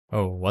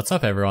Oh, what's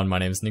up everyone, my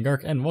name is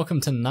Negark, and welcome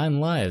to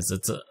Ninelives.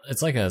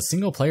 It's like a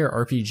single-player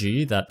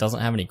RPG that doesn't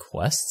have any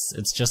quests.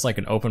 It's just like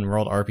an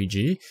open-world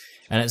RPG,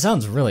 and it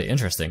sounds really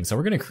interesting. So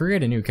we're gonna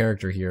create a new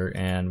character here,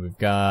 and we've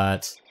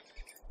got...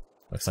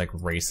 looks like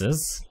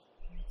races.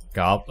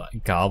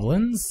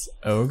 Goblins?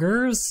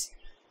 Ogres?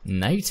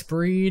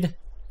 Nightbreed?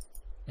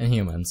 And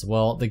humans.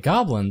 Well, the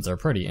goblins are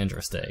pretty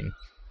interesting.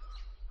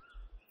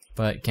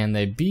 But can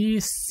they be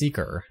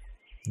Seeker?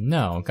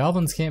 No,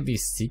 goblins can't be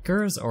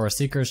seekers, or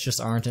seekers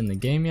just aren't in the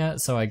game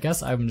yet, so I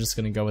guess I'm just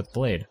gonna go with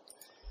Blade.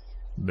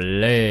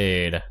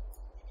 Blade.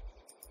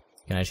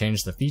 Can I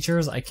change the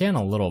features? I can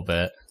a little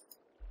bit.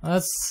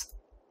 Let's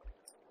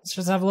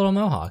just have a little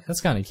mohawk.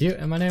 That's kinda cute,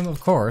 and my name, of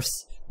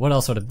course, what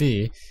else would it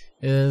be,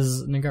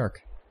 is Negark.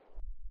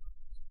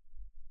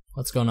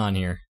 What's going on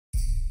here?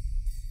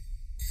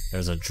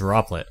 There's a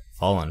droplet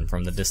fallen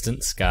from the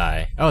distant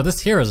sky. Oh,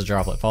 this here is a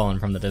droplet fallen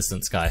from the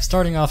distant sky.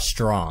 Starting off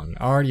strong,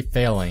 already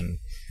failing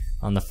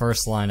on the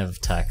first line of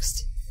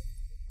text.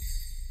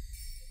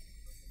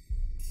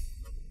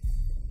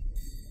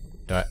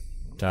 Do I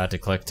have to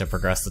click to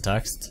progress the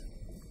text?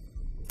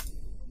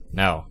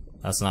 No,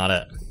 that's not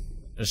it.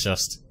 It's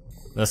just,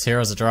 this here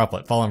is a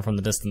droplet fallen from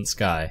the distant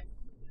sky.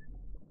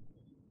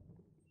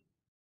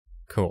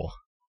 Cool.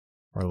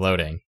 We're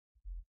loading.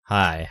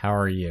 Hi, how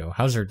are you?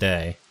 How's your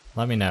day?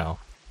 Let me know.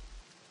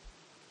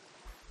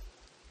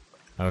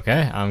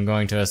 Okay, I'm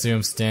going to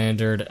assume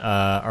standard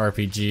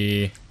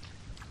RPG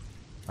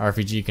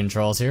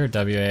controls here,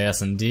 W, A,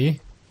 S, and D.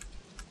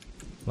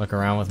 Look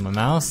around with my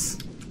mouse.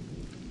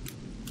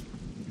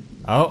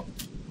 Oh,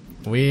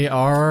 we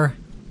are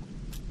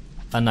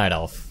a night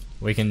elf.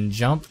 We can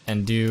jump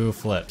and do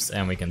flips,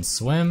 and we can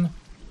swim,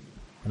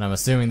 and I'm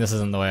assuming this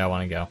isn't the way I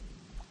want to go.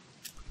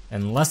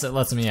 Unless it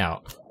lets me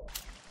out.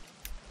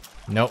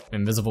 Nope,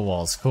 invisible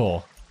walls,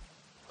 cool.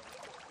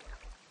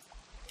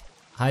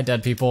 Hi,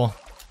 dead people.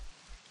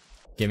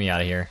 Get me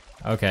out of here.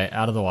 Okay,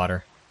 out of the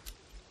water.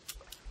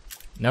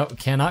 Nope,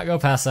 cannot go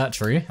past that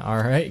tree.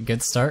 Alright,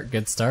 good start,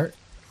 good start.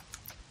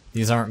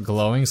 These aren't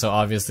glowing, so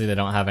obviously they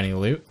don't have any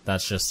loot.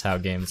 That's just how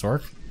games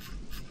work.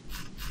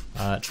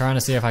 Trying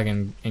to see if I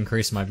can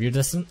increase my view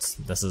distance.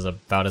 This is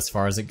about as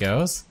far as it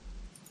goes.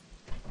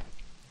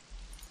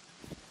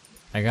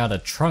 I got a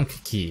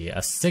trunk key,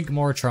 a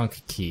Sigmore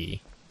trunk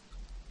key.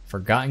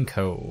 Forgotten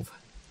Cove.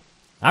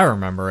 I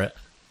remember it.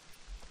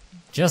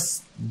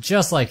 Just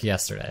like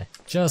yesterday.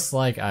 Just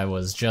like I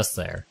was just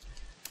there.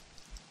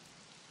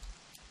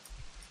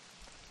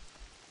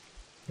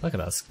 Look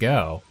at us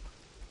go.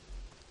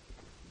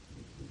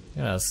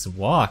 Look at us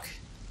walk.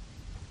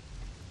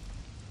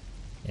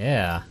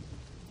 Yeah.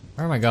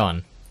 Where am I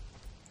going?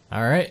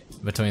 Alright,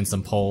 between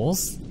some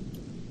poles.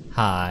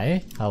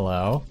 Hi,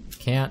 hello.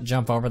 Can't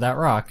jump over that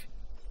rock.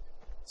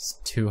 It's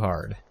too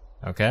hard.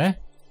 Okay.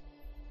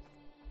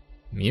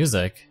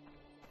 Music.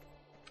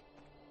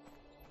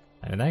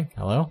 Anything?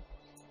 Hello?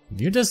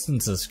 View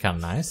distance is kind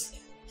of nice.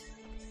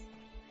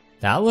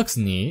 That looks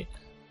neat.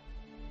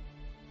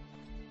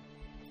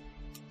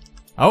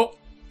 Oh!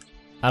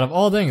 Out of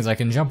all things, I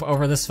can jump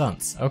over this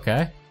fence.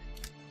 Okay.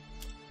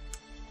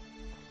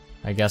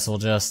 I guess we'll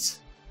just...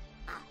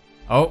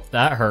 Oh,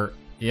 that hurt.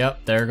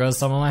 Yep, there goes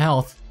some of my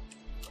health.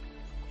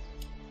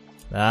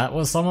 That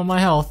was some of my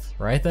health,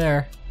 right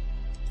there.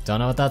 Don't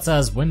know what that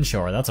says.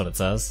 Windshore, that's what it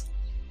says.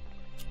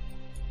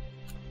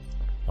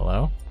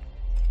 Hello?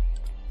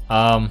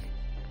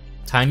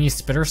 Tiny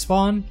spitter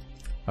spawn?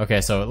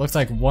 Okay, so it looks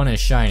like one is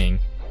shining.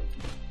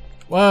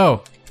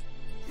 Whoa!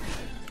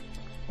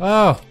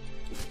 Whoa!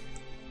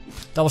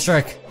 Double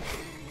strike.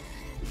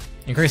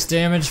 Increase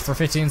damage for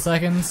 15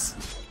 seconds.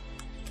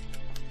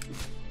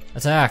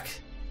 Attack.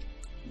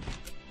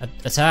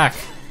 Attack.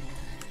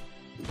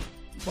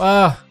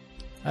 Whoa!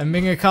 I'm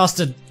being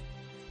accosted.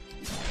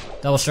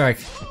 Double strike.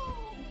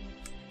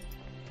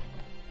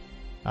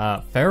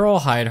 Feral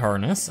hide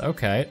harness.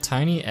 Okay,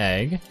 tiny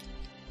egg.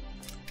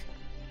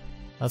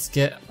 Let's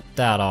get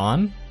that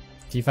on.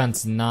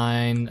 Defense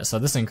 9, so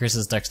this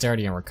increases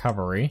dexterity and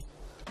recovery.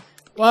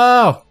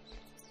 Whoa!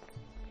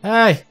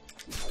 Hey!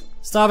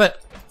 Stop it!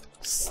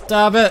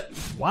 Stop it!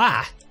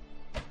 Why?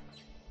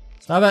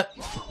 Stop it!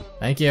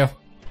 Thank you.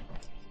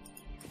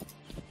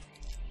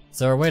 Is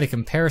there a way to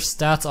compare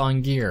stats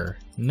on gear?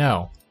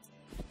 No.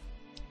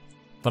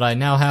 But I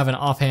now have an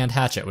offhand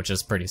hatchet, which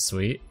is pretty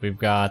sweet. We've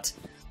got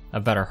a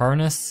better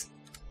harness.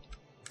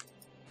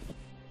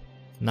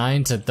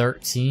 9 to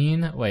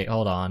 13. Wait,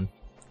 hold on.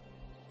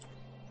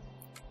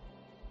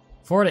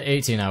 4 to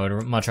 18 I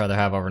would much rather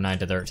have over 9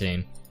 to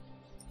 13.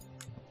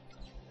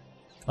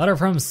 Letter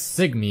from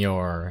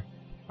Sigmior.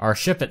 Our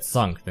ship it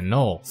sunk, the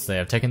Knolls. They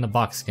have taken the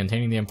box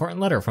containing the important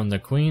letter from the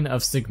Queen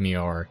of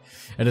Sigmior.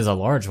 It is a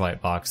large white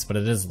box, but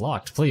it is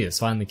locked. Please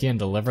find the key and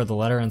deliver the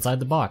letter inside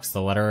the box.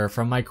 The letter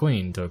from my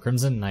queen to a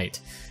crimson knight.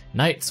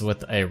 Knights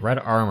with a red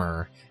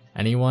armor.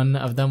 Any one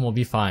of them will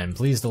be fine.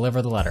 Please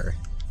deliver the letter.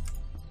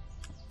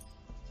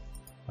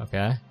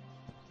 Okay.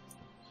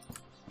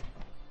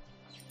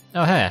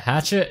 Oh hey, a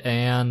hatchet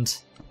and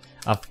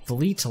a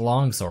fleet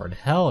longsword.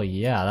 Hell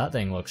yeah, that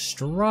thing looks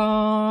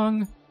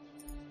strong.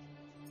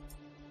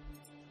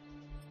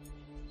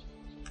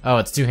 Oh,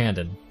 it's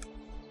two-handed.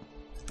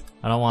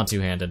 I don't want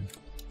two-handed.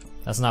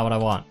 That's not what I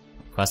want.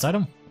 Quest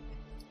item?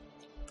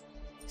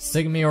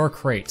 Sigmior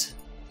crate.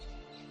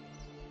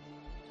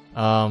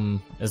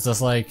 Is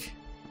this like...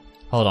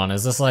 Hold on,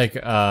 is this like,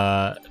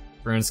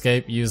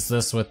 RuneScape? Use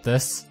this with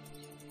this?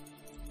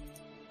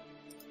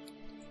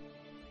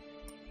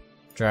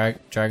 Drag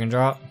and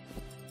drop?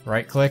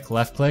 Right click,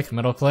 left click,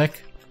 middle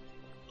click?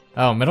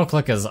 Oh, middle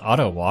click is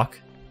auto walk.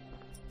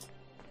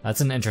 That's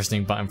an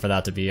interesting button for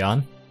that to be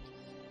on.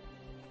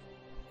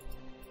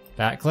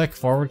 Back click,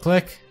 forward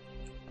click.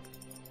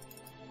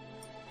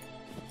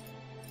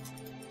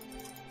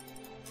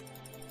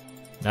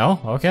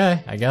 No?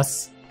 Okay, I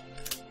guess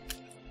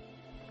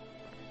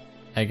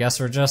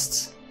we're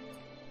just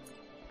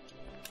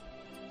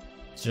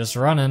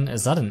running.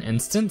 Is that an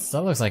instance?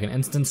 That looks like an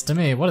instance to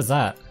me. What is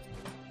that?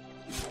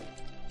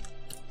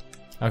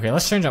 Okay,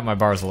 let's change up my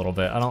bars a little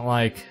bit. I don't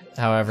like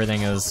how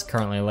everything is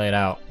currently laid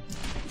out.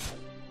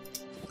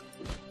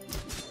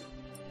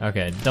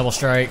 Okay, double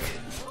strike.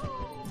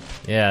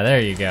 Yeah, there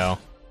you go.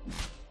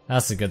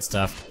 That's the good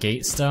stuff.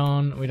 Gate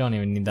stone, we don't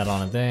even need that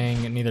on a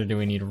thing. Neither do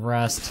we need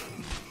rest.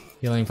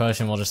 Healing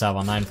potion we'll just have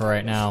on 9 for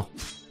right now.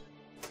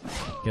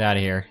 Get out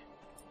of here.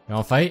 You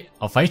wanna fight?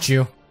 I'll fight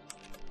you.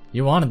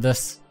 You wanted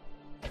this.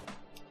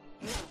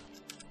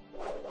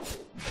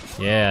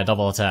 Yeah,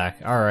 double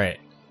attack. Alright.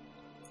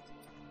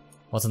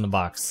 What's in the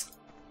box?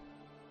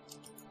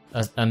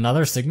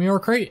 Another Sigmior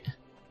crate?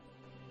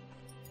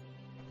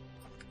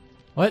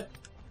 What?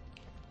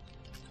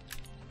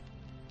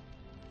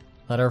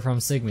 Letter from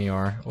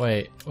Sigmior.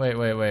 Wait.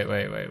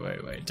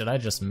 Did I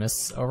just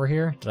miss over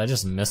here? Did I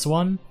just miss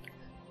one?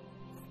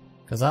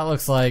 Because that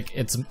looks like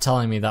it's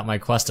telling me that my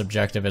quest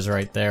objective is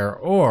right there,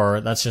 or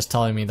that's just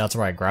telling me that's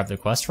where I grabbed the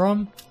quest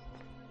from?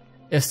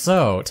 If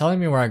so, telling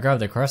me where I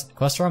grabbed the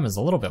quest from is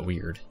a little bit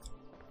weird.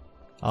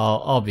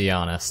 I'll be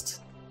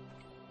honest.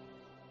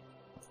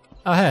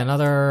 Oh hey,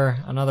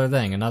 another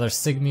thing, another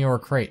Sigmior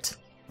crate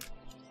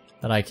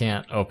that I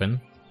can't open.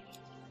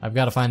 I've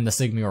got to find the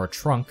Sigmior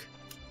trunk.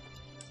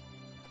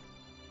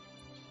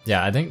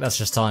 Yeah, I think that's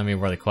just telling me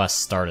where the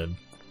quest started.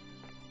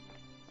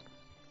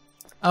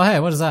 Oh hey,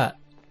 what is that?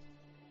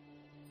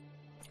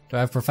 Do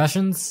I have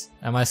professions?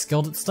 Am I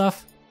skilled at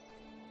stuff?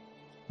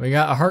 We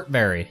got a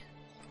heartberry.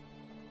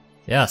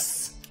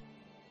 Yes.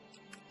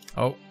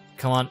 Oh,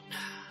 come on.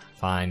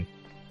 Fine.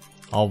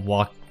 I'll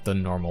walk the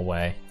normal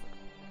way.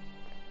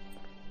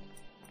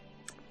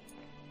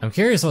 I'm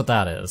curious what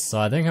that is, so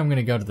I think I'm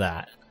gonna go to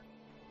that.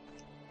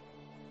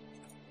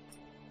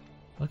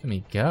 Look at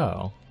me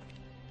go.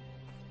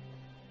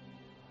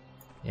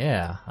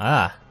 Yeah.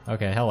 Ah.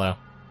 Okay, hello.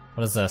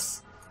 What is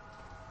this?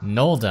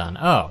 Null done.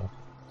 Oh.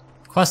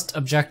 Quest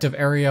objective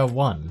area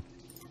 1.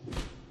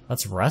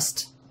 Let's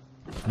rest?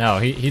 No,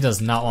 he does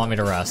not want me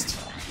to rest.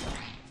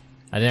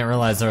 I didn't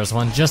realize there was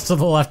one just to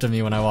the left of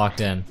me when I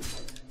walked in.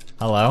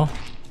 Hello?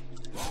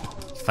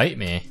 Fight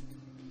me.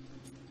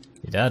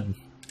 You dead.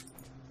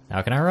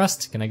 Now can I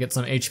rest? Can I get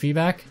some HP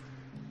back?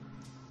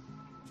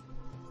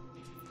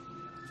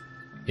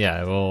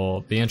 Yeah, it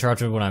will be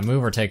interrupted when I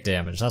move or take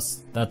damage.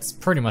 That's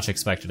pretty much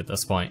expected at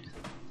this point.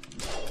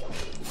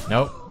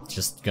 Nope,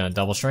 just gonna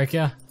double strike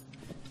ya.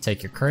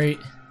 Take your crate.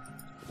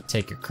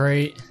 Take your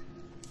crate.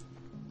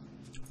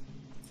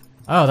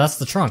 Oh, that's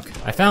the trunk.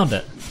 I found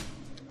it.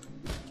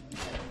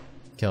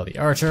 Kill the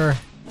archer.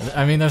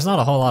 I mean, there's not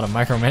a whole lot of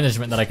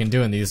micromanagement that I can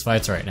do in these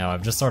fights right now.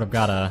 I've just sort of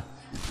gotta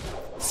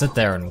sit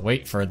there and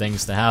wait for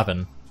things to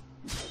happen.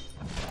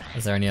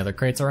 Is there any other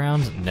crates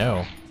around?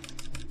 No.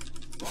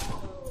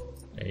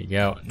 There you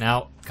go.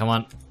 Now, come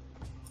on.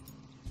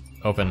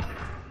 Open.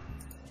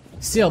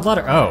 Sealed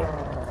letter. Oh.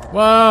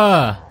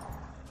 Whoa!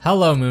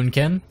 Hello,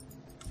 Moonkin.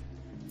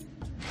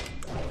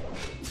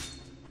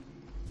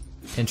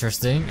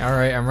 Interesting.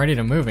 Alright, I'm ready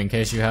to move in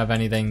case you have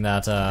anything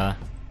that,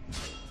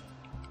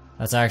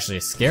 that's actually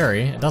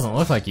scary. It doesn't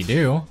look like you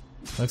do.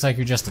 Looks like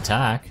you just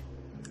attack.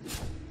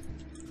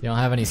 You don't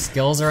have any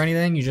skills or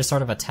anything? You just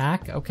sort of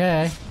attack?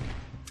 Okay.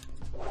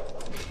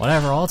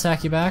 Whatever, I'll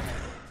attack you back.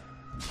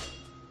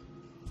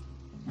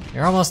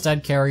 You're almost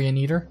dead, Carrion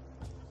Eater.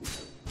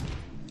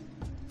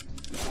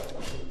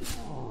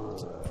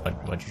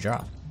 What'd you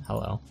drop?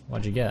 Hello.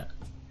 What'd you get?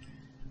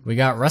 We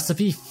got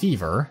Recipe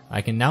Fever.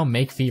 I can now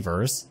make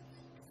fevers.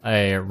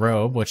 A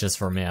robe, which is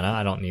for mana.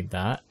 I don't need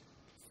that.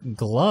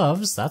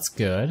 Gloves, that's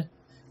good.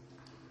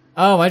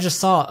 Oh, I just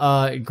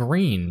saw,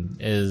 green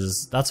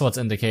is... That's what's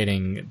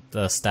indicating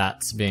the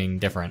stats being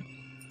different.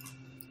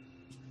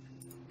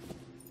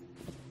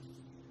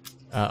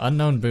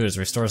 Unknown booze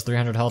restores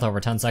 300 health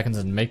over 10 seconds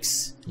and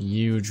makes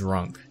you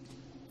drunk.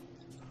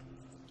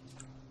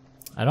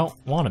 I don't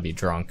want to be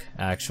drunk,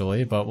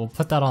 actually, but we'll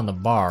put that on the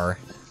bar.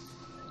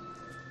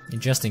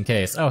 Just in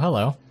case. Oh,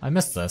 hello. I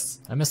missed this.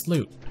 I missed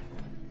loot.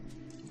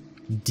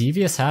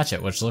 Devious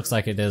Hatchet, which looks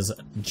like it is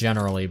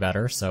generally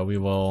better, so we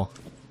will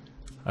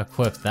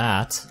equip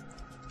that.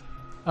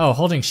 Oh,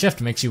 holding shift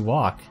makes you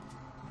walk.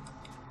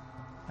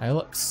 I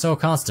look so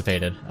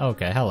constipated.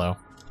 Okay, hello.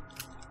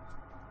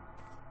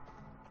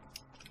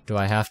 Do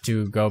I have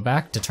to go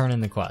back to turn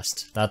in the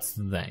quest? That's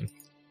the thing.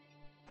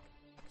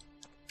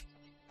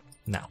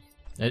 No.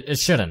 It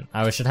shouldn't.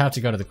 I should have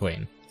to go to the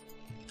queen.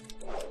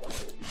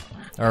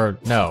 Or,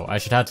 no, I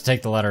should have to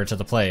take the letter to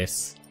the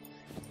place.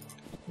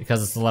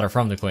 Because it's the letter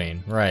from the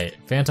queen. Right.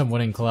 Phantom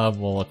Winning Club,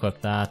 will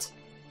equip that.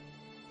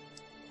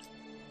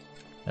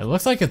 It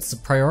looks like it's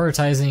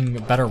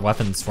prioritizing better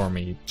weapons for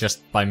me,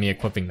 just by me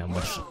equipping them,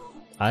 which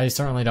I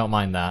certainly don't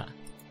mind that.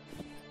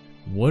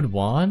 Wood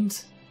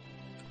Wand?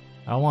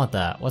 I want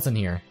that. What's in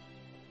here?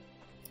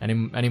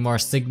 Any more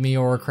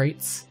Sigmior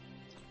crates?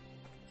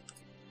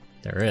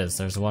 There is.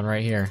 There's one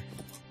right here.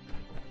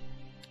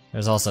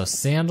 There's also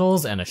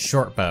sandals and a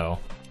short bow.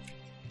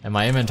 And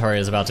my inventory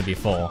is about to be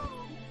full.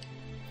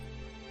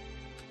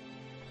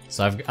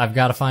 So I've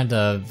got to find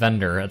a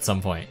vendor at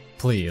some point.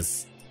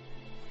 Please.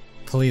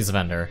 Please,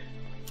 vendor.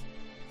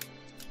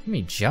 Let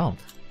me jump.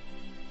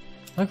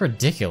 I look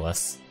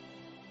ridiculous.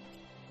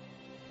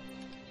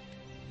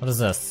 What is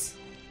this?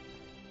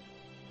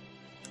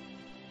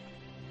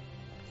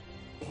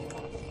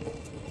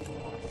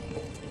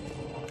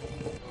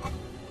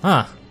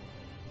 Huh.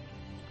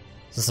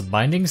 Is this a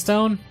binding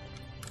stone?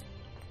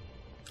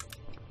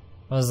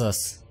 What is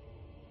this?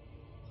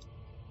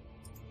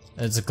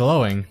 It's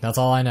glowing, that's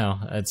all I know.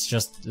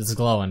 It's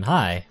glowing.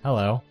 Hi,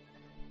 hello.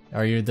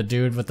 Are you the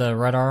dude with the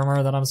red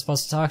armor that I'm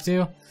supposed to talk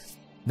to?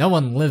 No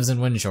one lives in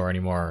Windshore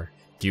anymore.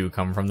 Do you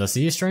come from the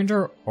sea,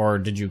 stranger? Or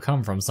did you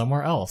come from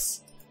somewhere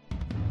else?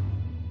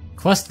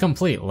 Quest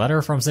complete,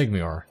 letter from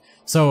Sigmior.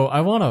 So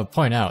I want to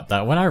point out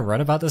that when I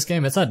read about this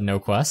game, it said no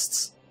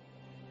quests.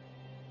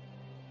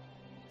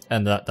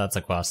 And that's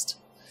a quest.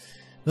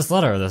 This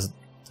letter,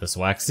 this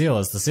wax seal,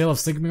 is the seal of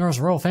Sigmior's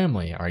royal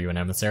family. Are you an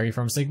emissary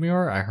from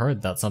Sigmior? I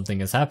heard that something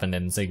has happened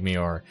in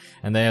Sigmior,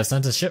 and they have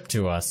sent a ship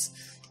to us.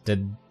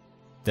 Did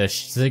the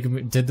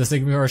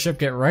Sigmior ship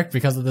get wrecked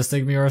because of the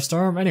Sigmior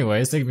storm?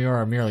 Anyway,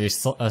 Sigmior,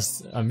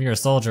 a mere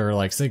soldier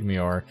like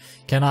Sigmior,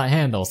 cannot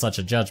handle such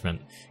a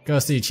judgment. Go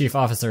see Chief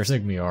Officer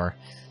Sigmior.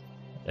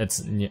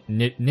 It's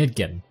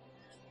Nidgen.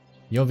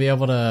 You'll be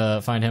able to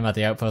find him at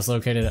the outpost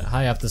located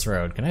high up this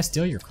road. Can I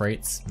steal your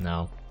crates?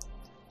 No.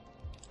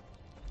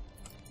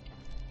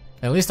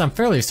 At least I'm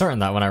fairly certain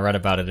that when I read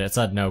about it, it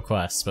said no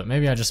quests, but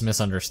maybe I just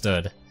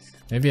misunderstood.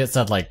 Maybe it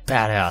said, like,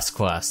 badass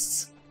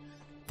quests.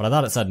 But I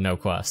thought it said no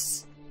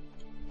quests.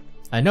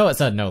 I know it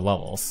said no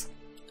levels.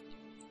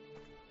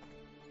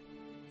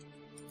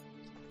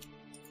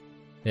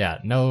 Yeah,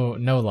 no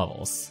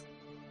levels.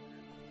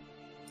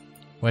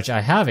 Which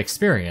I have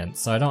experience,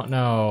 so I don't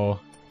know...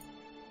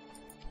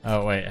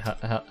 Oh wait,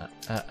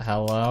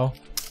 hello?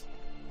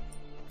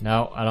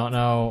 No, I don't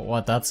know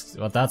what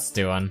that's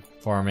doing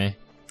for me.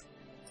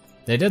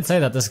 They did say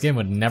that this game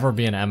would never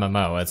be an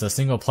MMO, it's a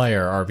single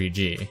player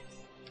RPG.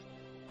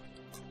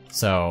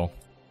 So,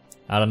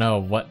 I don't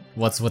know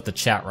what's with the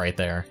chat right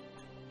there.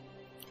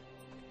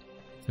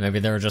 Maybe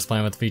they were just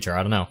playing with the feature,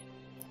 I don't know.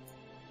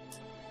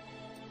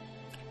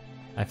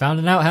 I found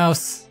an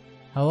outhouse!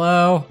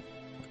 Hello?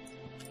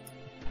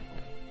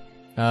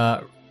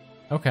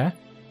 Okay.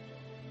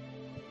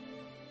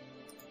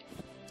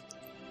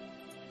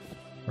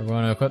 We're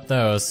going to equip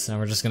those, and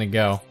we're just gonna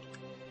go.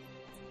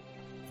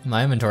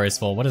 My inventory is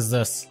full. What is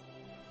this?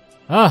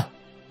 Ah!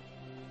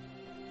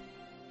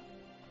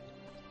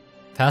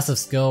 Passive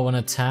skill when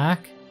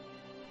attack?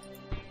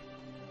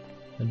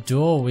 A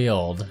dual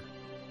wield.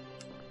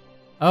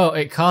 Oh,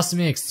 it cost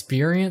me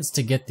experience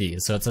to get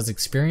these, so it says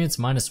experience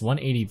minus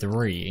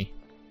 183.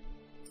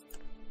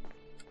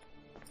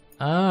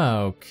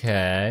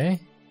 Okay.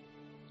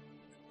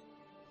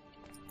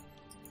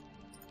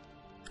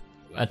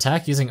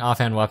 Attack using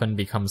offhand weapon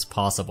becomes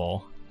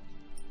possible.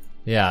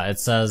 Yeah, it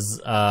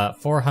says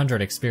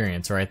 400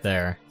 experience right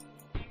there.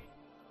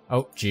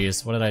 Oh,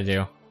 geez, what did I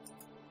do?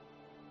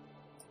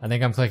 I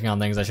think I'm clicking on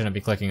things I shouldn't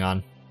be clicking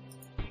on.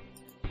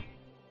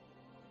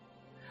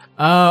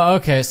 Oh,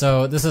 okay,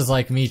 so this is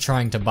like me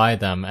trying to buy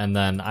them, and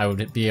then I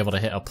would be able to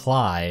hit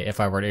apply if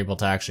I were able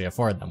to actually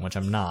afford them, which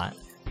I'm not.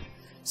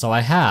 So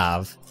I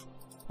have...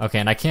 Okay,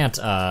 and I can't,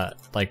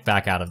 like,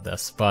 back out of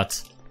this,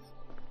 but...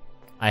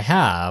 I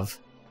have...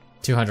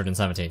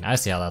 217. I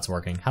see how that's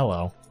working.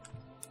 Hello.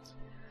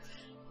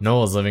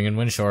 Gnolls living in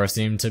Windshore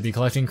seem to be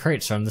collecting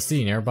crates from the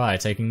sea nearby,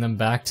 taking them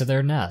back to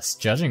their nest.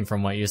 Judging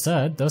from what you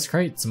said, those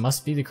crates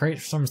must be the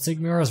crates from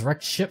Sigmior's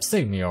wrecked ship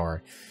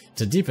Sigmior.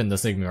 To deepen the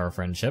Sigmior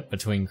friendship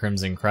between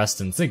Crimson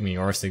Crest and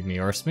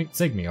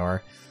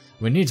Sigmior,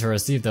 we need to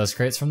receive those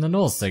crates from the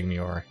Gnolls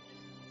Sigmior.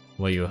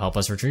 Will you help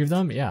us retrieve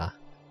them? Yeah.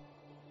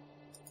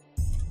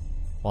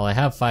 Well, I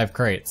have 5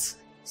 crates,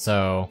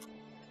 so...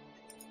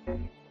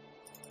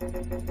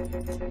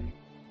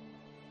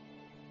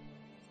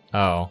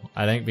 Oh,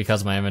 I think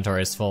because my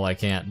inventory is full, I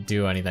can't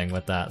do anything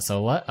with that.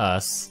 So let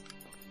us...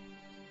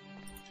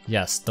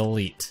 Yes,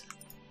 delete.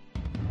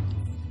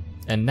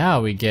 And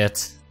now we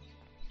get...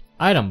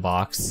 Item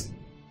box,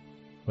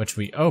 which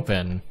we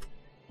open,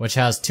 which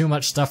has too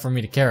much stuff for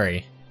me to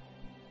carry.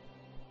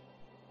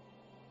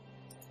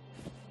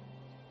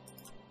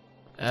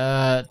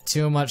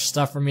 Too much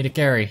stuff for me to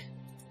carry.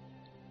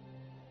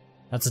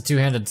 That's a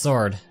two-handed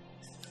sword.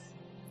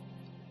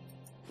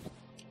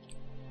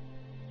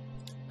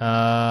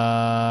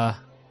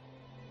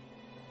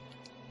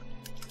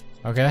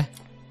 Okay.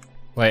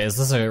 Wait, is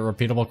this a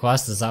repeatable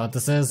quest? Is that what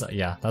this is?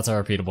 Yeah, that's a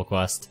repeatable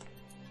quest.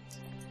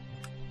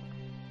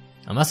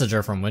 A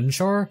messenger from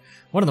Windshore?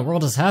 What in the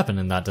world has happened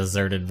in that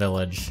deserted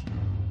village?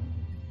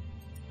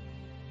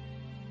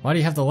 Why do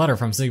you have the letter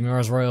from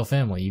Sigmior's royal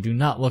family? You do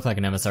not look like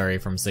an emissary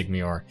from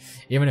Sigmior.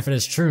 Even if it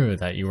is true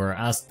that you were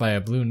asked by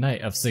a blue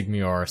knight of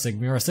Sigmior,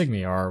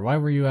 why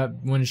were you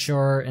at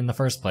Windshore in the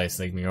first place,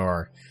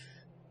 Sigmior?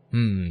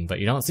 But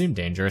you don't seem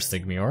dangerous,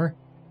 Sigmior.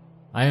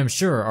 I am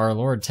sure our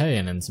Lord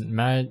Tayan and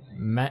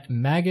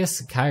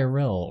Magus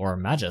Kyril, or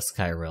Magus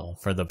Kyril,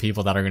 for the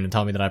people that are going to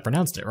tell me that I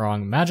pronounced it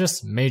wrong.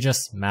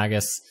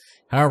 Magus,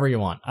 however you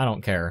want, I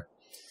don't care.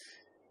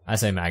 I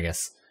say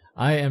Magus.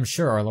 I am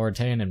sure our Lord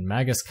Tayan and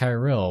Magus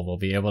Kyril will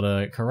be able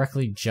to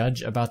correctly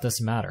judge about this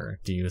matter.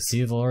 Do you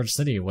see the large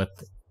city with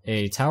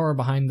a tower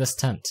behind this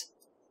tent?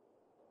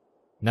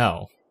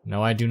 No.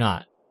 No, I do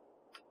not.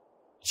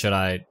 Should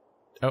I...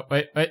 Oh,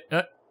 wait.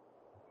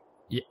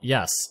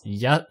 Yes,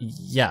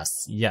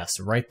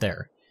 right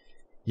there.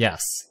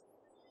 Yes.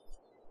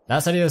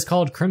 That city is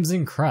called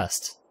Crimson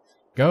Crest.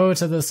 Go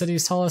to the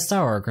city's tallest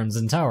tower,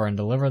 Crimson Tower, and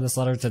deliver this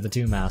letter to the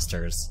two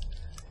masters.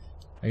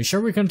 Are you sure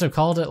we couldn't have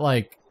called it,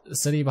 like,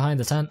 City Behind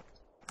the Tent?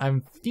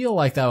 I feel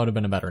like that would have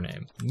been a better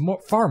name.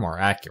 Far more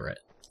accurate.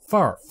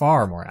 Far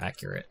more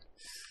accurate.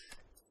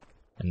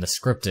 And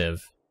descriptive.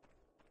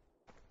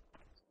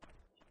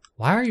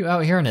 Why are you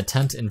out here in a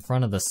tent in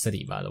front of the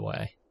city, by the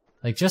way?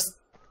 Like, just...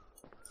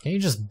 Can't you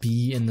just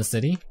be in the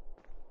city?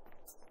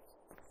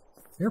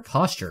 Your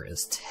posture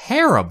is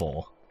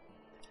terrible.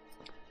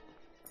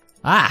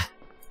 Ah!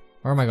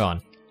 Where am I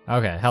going?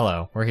 Okay,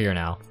 hello. We're here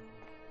now.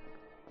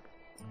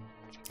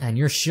 And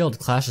your shield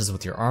clashes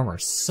with your armor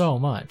so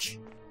much.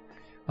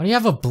 Why do you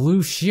have a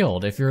blue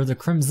shield if you're the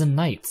Crimson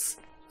Knights?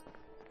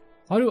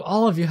 Why do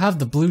all of you have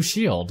the blue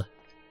shield?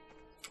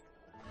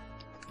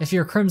 If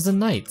you're Crimson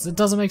Knights, it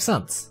doesn't make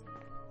sense.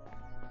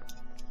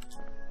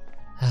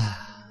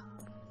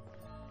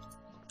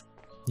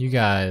 You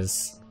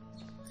guys...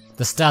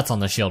 The stats on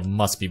the shield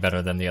must be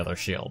better than the other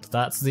shield.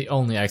 That's the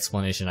only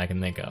explanation I can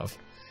think of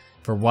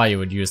for why you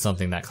would use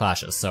something that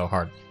clashes so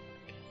hard.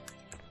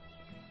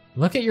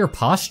 Look at your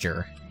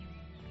posture.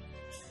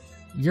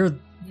 Your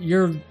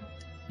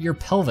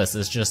pelvis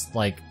is just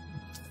like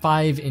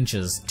 5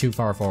 inches too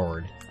far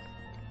forward.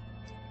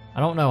 I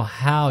don't know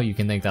how you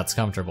can think that's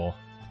comfortable.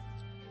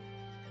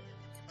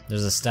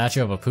 There's a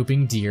statue of a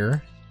pooping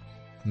deer,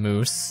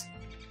 moose,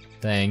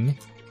 thing.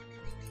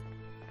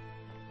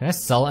 Can I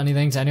sell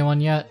anything to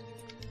anyone yet?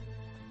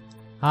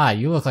 Hi,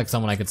 you look like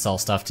someone I could sell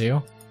stuff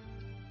to.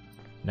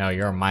 No,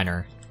 you're a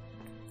miner.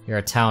 You're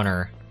a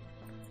towner.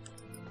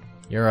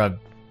 You're a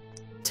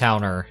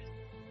towner.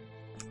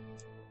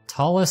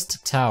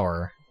 Tallest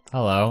tower.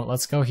 Hello,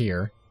 let's go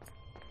here.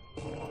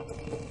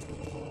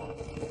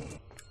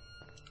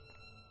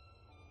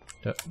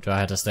 Do I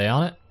have to stay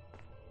on it?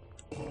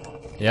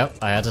 Yep,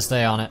 I had to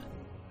stay on it.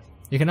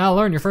 You can now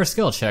learn your first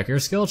skill. Check your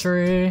skill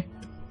tree.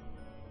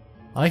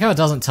 I like how it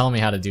doesn't tell me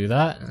how to do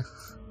that.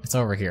 It's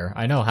over here.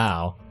 I know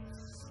how.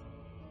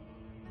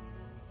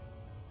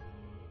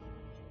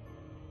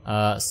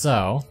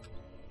 So,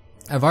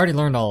 I've already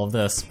learned all of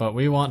this, but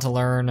we want to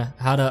learn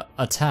how to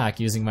attack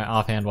using my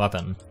offhand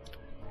weapon.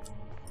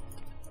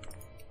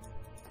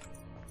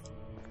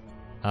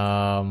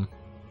 I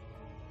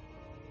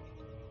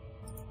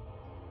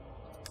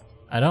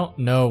don't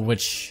know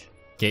which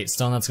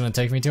gatestone that's going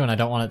to take me to, and I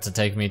don't want it to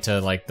take me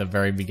to, like, the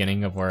very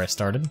beginning of where I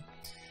started.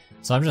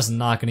 So I'm just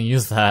not going to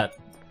use that.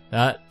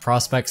 That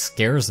prospect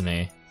scares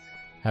me,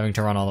 having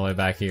to run all the way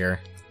back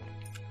here.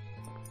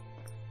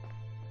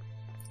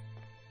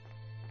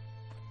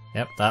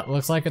 Yep, that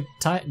looks like a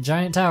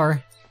giant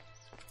tower.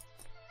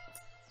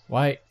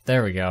 Why,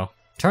 there we go.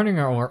 Turning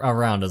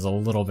around is a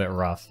little bit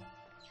rough.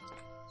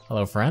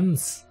 Hello,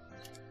 friends.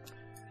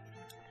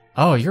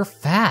 Oh, you're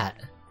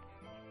fat.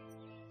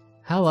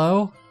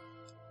 Hello.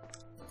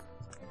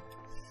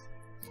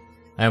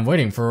 I am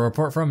waiting for a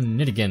report from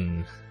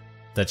Nidigan,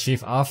 the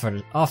chief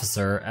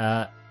officer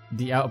at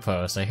the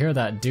outpost. I hear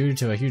that due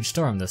to a huge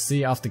storm, the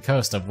sea off the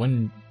coast of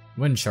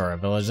Windshore, a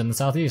village in the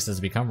southeast, has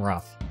become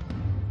rough.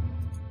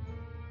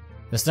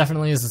 This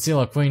definitely is the seal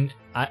of Queen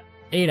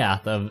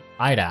Adath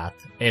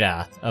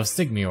of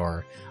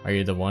Sigmior. Are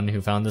you the one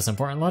who found this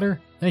important letter?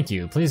 Thank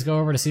you. Please go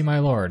over to see my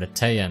lord,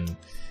 Tayan.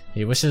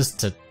 He wishes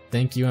to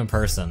thank you in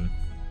person.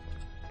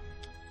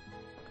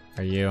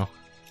 Are you?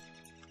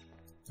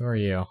 Who are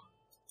you?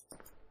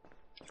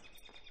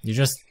 You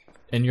just,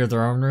 in your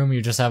throne room,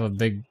 you just have a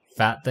big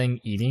fat thing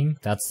eating?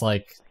 That's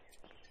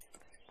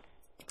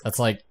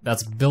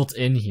built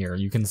in here.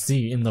 You can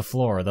see in the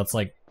floor. That's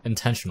like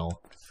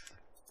intentional.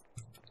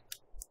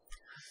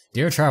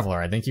 Dear traveler,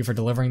 I thank you for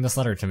delivering this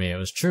letter to me. It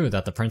was true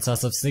that the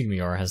princess of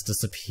Sigmior has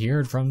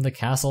disappeared from the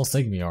castle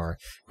Sigmior.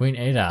 Queen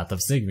Adath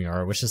of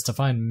Sigmior wishes to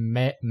find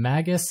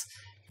Magus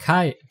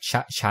Kaya?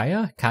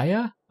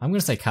 I'm gonna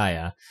say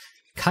Kaya.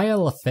 Kaya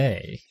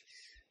LaFay.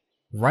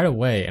 Right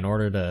away in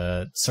order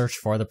to search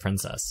for the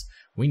princess.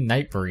 We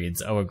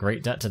Nightbreeds owe a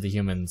great debt to the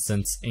humans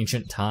since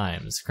ancient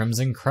times.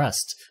 Crimson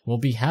Crest will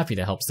be happy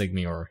to help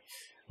Sigmior.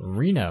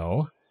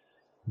 Rhino,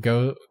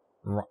 go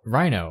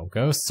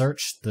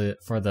search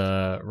for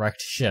the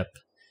wrecked ship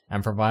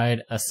and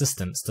provide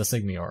assistance to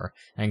Sigmior.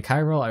 And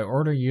Kyril, I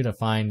order you to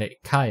find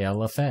Kaya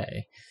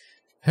LaFay.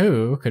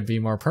 Who could be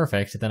more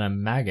perfect than a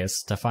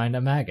magus to find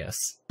a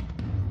magus?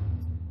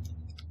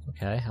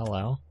 Okay,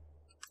 hello.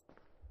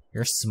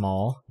 You're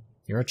small.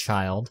 You're a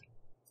child.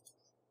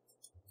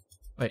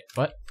 Wait,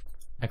 what?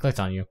 I clicked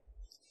on you.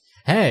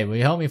 Hey, will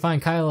you help me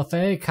find Kaya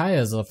LaFay? Kaya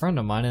is a friend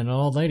of mine and an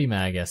old lady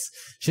magus.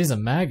 She's a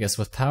magus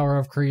with power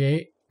of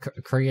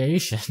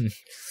creation.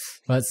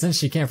 But since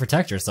she can't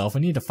protect herself,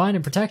 we need to find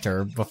and protect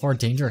her before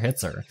danger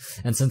hits her.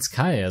 And since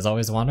Kaya is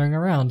always wandering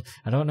around,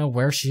 I don't know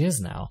where she is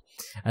now.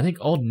 I think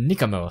old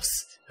Nikamos,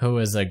 who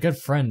is a good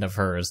friend of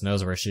hers,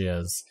 knows where she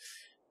is.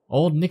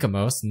 Old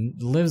Nikamos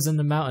lives in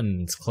the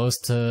mountains close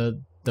to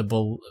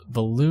the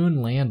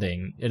balloon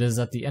landing. It is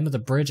at the end of the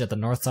bridge at the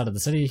north side of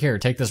the city. Here,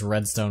 take this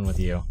redstone with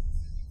you.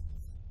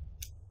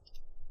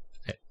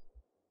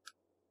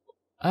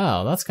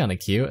 Oh, that's kind of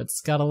cute. It's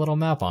got a little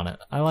map on it.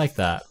 I like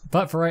that.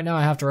 But for right now,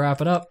 I have to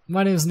wrap it up.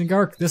 My name is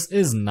Negark. This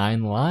is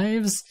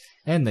Ninelives,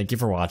 and thank you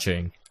for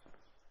watching.